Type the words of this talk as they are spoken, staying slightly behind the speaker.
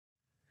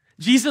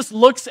Jesus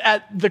looks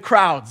at the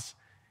crowds.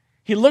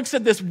 He looks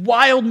at this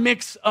wild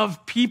mix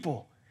of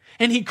people,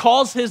 and he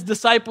calls his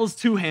disciples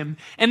to him,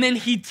 and then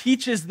he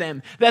teaches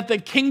them that the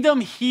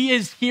kingdom he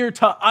is here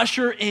to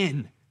usher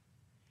in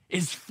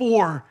is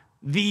for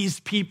these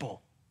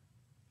people.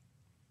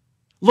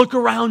 Look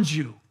around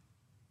you.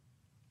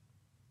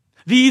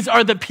 These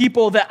are the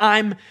people that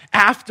I'm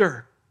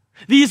after.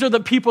 These are the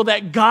people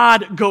that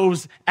God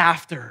goes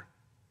after.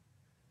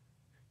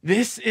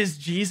 This is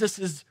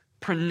Jesus'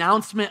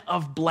 pronouncement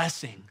of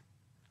blessing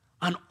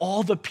on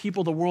all the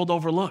people the world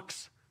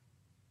overlooks,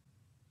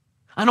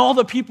 on all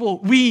the people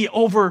we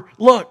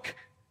overlook.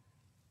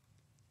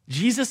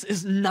 Jesus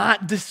is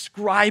not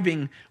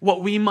describing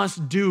what we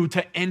must do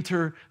to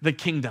enter the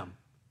kingdom.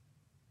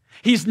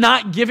 He's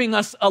not giving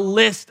us a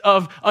list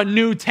of a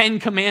new 10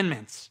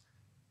 commandments.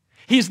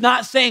 He's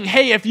not saying,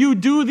 hey, if you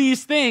do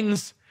these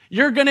things,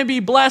 you're going to be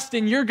blessed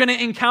and you're going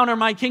to encounter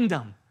my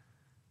kingdom.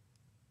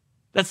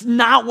 That's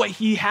not what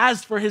he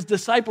has for his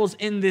disciples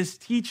in this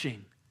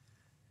teaching.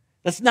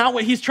 That's not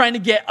what he's trying to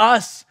get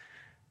us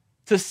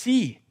to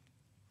see.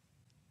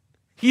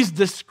 He's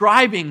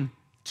describing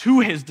to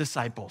his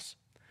disciples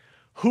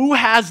who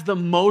has the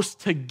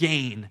most to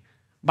gain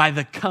by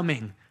the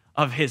coming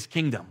of his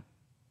kingdom.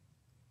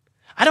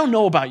 I don't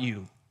know about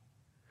you,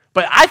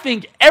 but I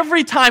think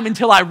every time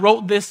until I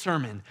wrote this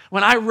sermon,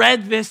 when I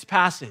read this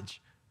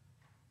passage,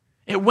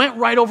 it went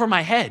right over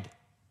my head.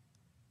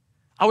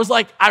 I was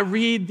like, I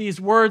read these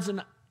words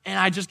and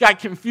I just got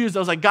confused. I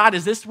was like, God,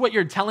 is this what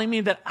you're telling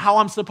me that how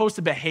I'm supposed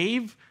to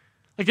behave?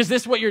 Like, is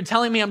this what you're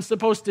telling me I'm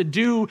supposed to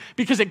do?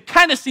 Because it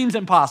kind of seems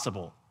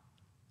impossible.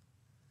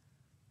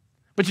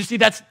 But you see,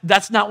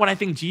 that's not what I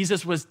think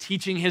Jesus was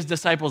teaching his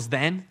disciples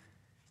then,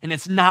 and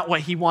it's not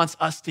what he wants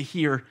us to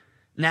hear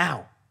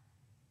now.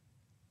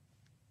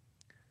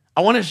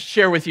 I want to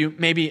share with you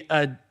maybe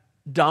a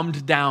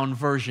dumbed down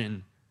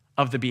version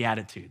of the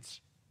Beatitudes.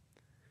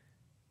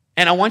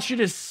 And I want you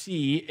to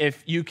see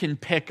if you can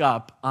pick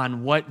up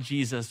on what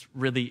Jesus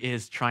really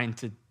is trying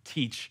to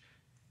teach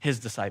his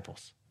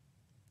disciples.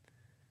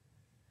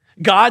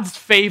 God's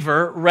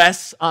favor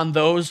rests on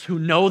those who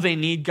know they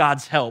need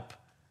God's help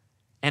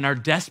and are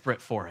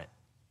desperate for it.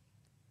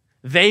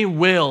 They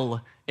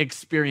will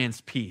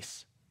experience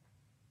peace.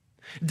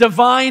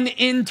 Divine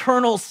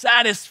internal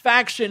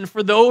satisfaction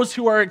for those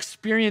who are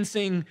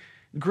experiencing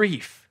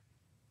grief.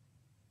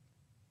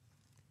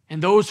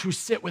 And those who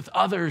sit with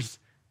others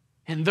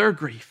in their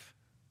grief.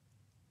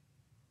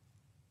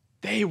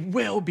 They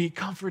will be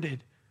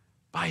comforted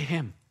by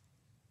him.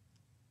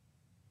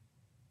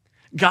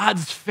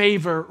 God's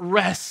favor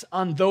rests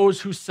on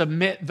those who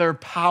submit their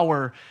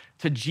power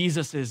to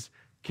Jesus'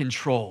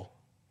 control.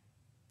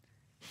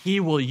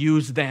 He will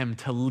use them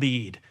to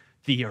lead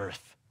the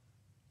earth.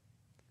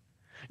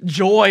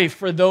 Joy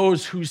for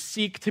those who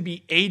seek to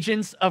be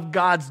agents of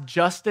God's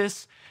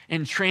justice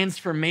and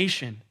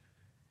transformation.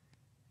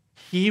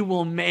 He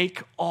will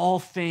make all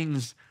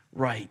things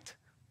right.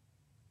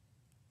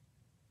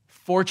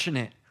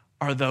 Fortunate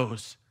are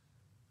those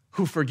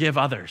who forgive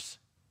others,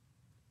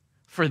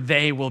 for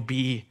they will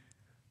be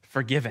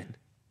forgiven.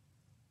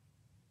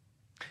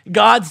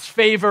 God's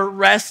favor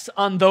rests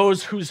on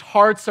those whose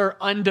hearts are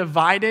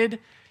undivided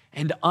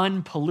and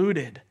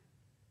unpolluted.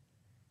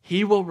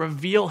 He will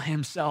reveal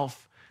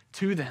himself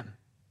to them.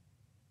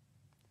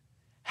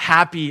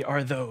 Happy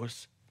are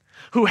those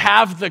who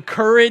have the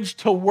courage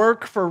to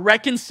work for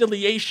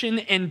reconciliation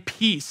and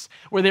peace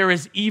where there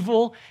is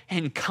evil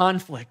and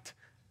conflict,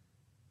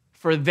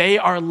 for they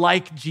are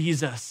like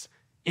Jesus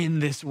in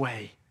this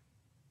way.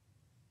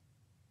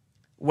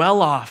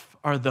 Well off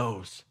are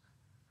those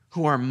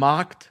who are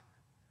mocked,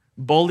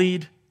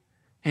 bullied,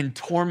 and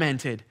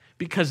tormented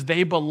because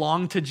they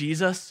belong to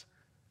Jesus,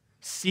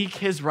 seek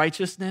his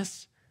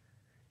righteousness,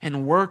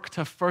 and work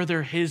to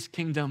further his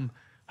kingdom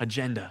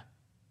agenda.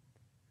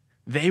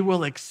 They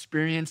will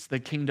experience the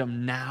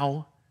kingdom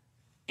now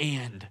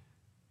and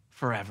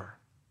forever.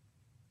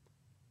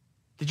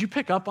 Did you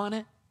pick up on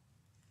it?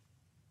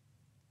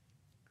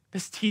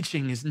 This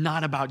teaching is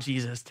not about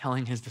Jesus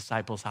telling his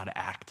disciples how to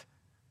act.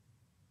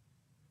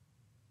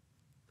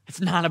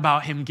 It's not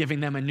about him giving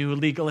them a new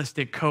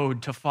legalistic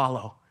code to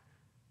follow.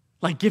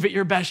 Like, give it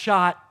your best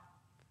shot.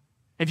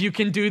 If you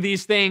can do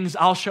these things,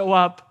 I'll show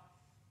up.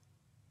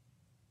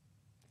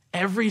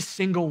 Every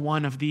single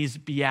one of these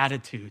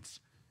Beatitudes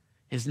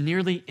is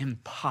nearly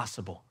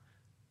impossible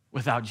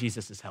without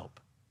Jesus' help.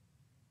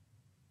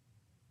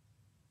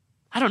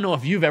 I don't know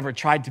if you've ever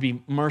tried to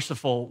be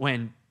merciful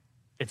when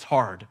it's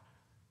hard.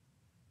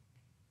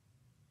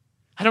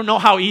 I don't know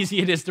how easy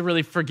it is to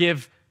really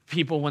forgive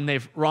people when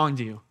they've wronged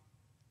you.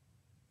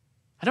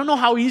 I don't know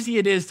how easy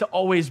it is to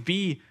always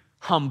be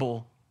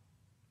humble.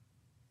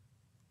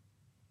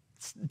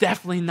 It's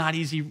definitely not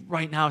easy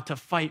right now to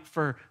fight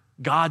for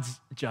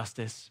God's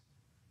justice.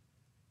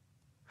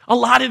 A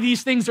lot of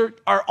these things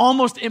are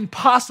almost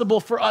impossible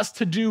for us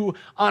to do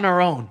on our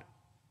own.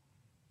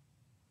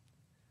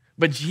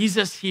 But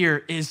Jesus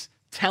here is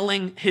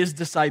telling his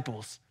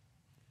disciples,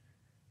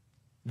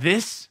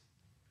 this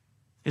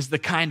is the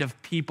kind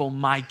of people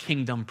my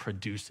kingdom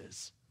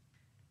produces.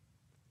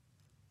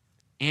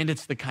 and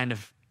it's the kind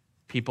of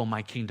people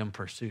my kingdom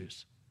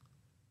pursues.